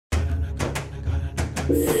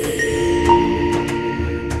Mind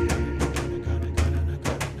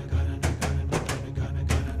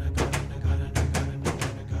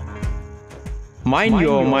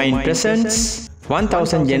Your Mind presents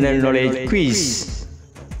 1000 General Knowledge Quiz.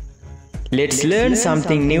 Let's learn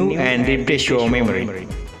something new and refresh your memory.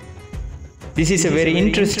 This is a very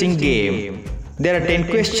interesting game. There are 10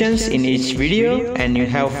 questions in each video and you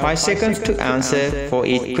have 5 seconds to answer for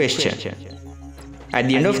each question. At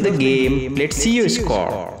the end of the game, let's see your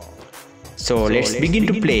score. So let's begin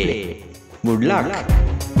to play. Good luck!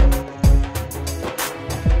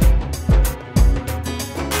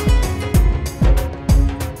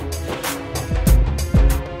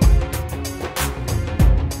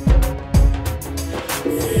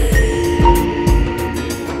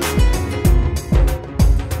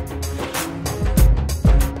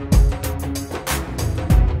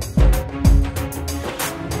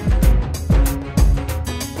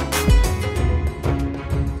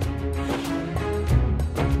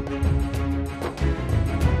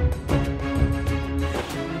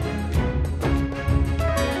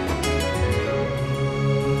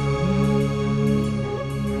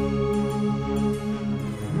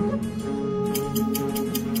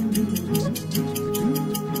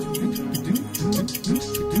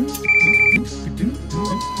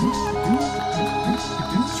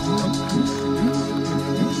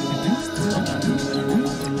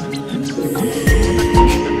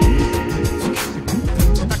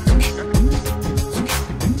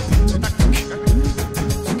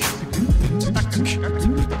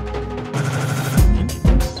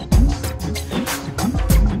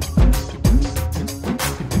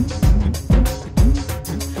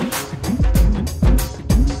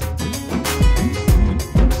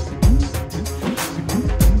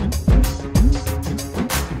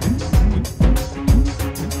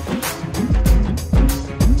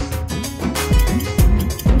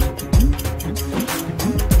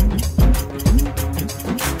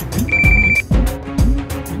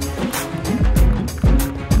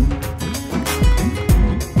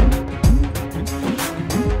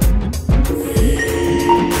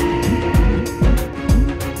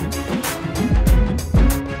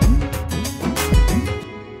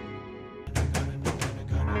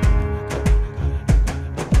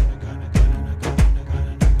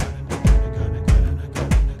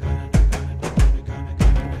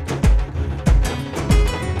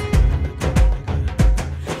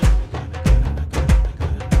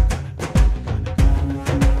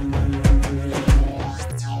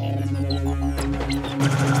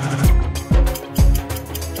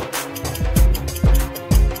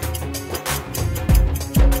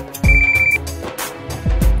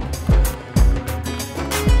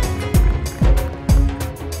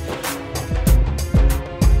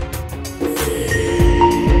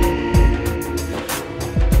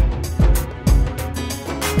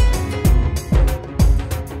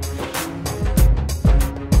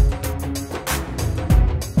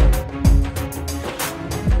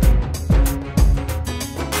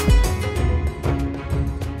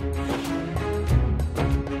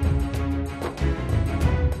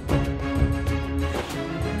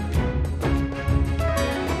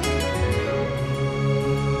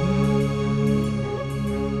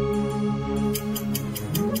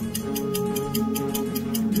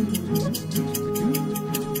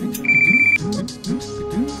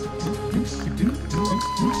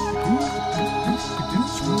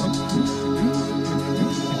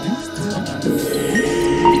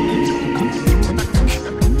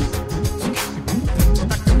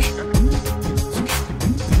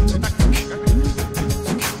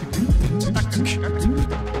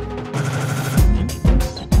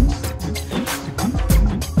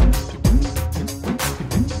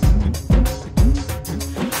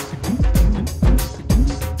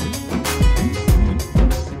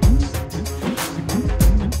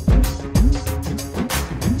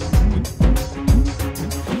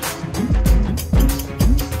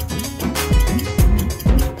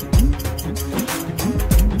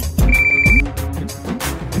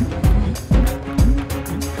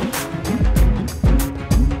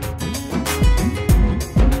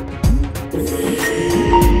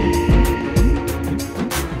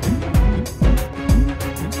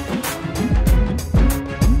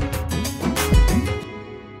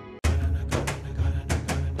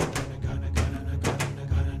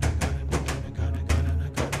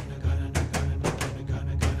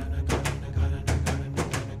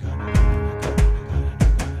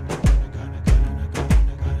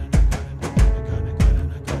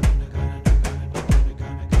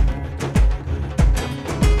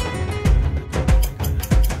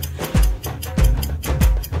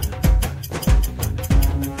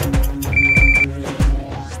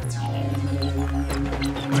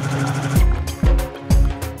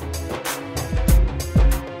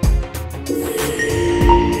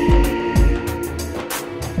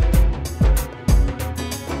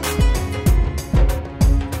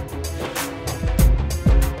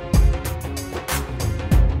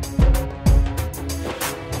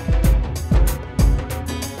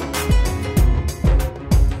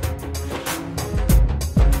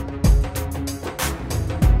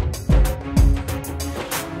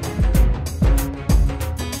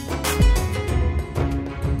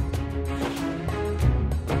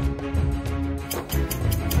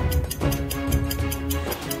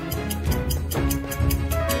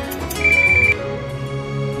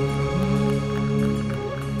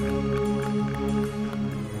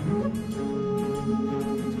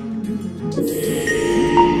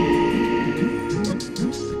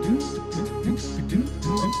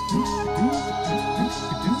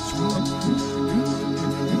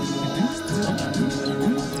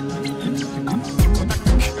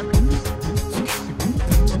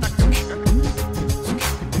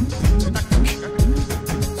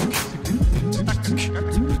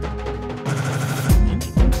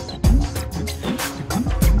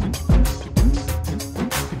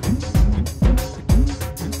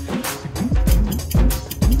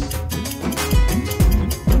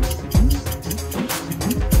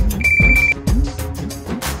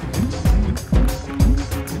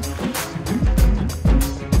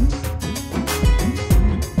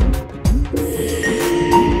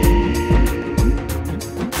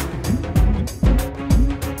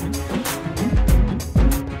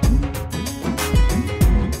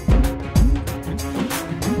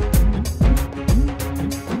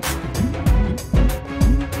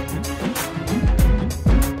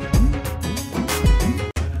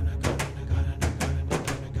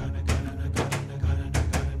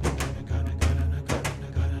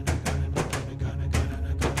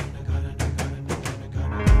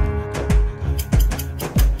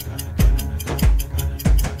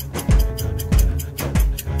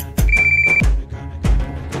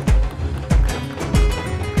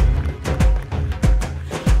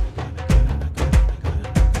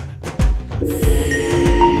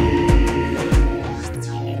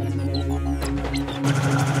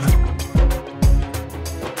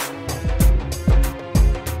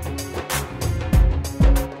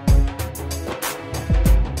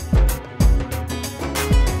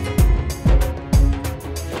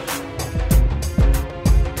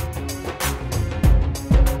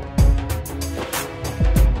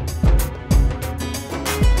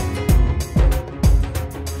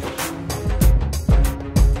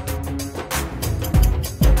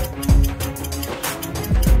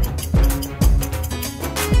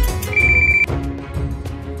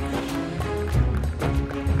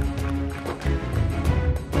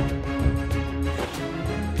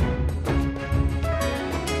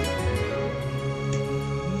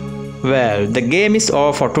 Well, the game is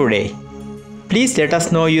over for today. Please let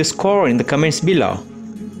us know your score in the comments below.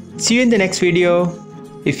 See you in the next video.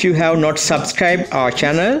 If you have not subscribed our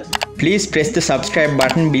channel, please press the subscribe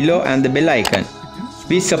button below and the bell icon.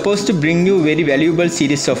 We are supposed to bring you very valuable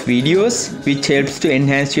series of videos which helps to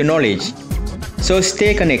enhance your knowledge. So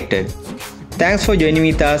stay connected. Thanks for joining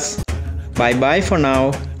with us. Bye bye for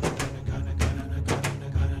now.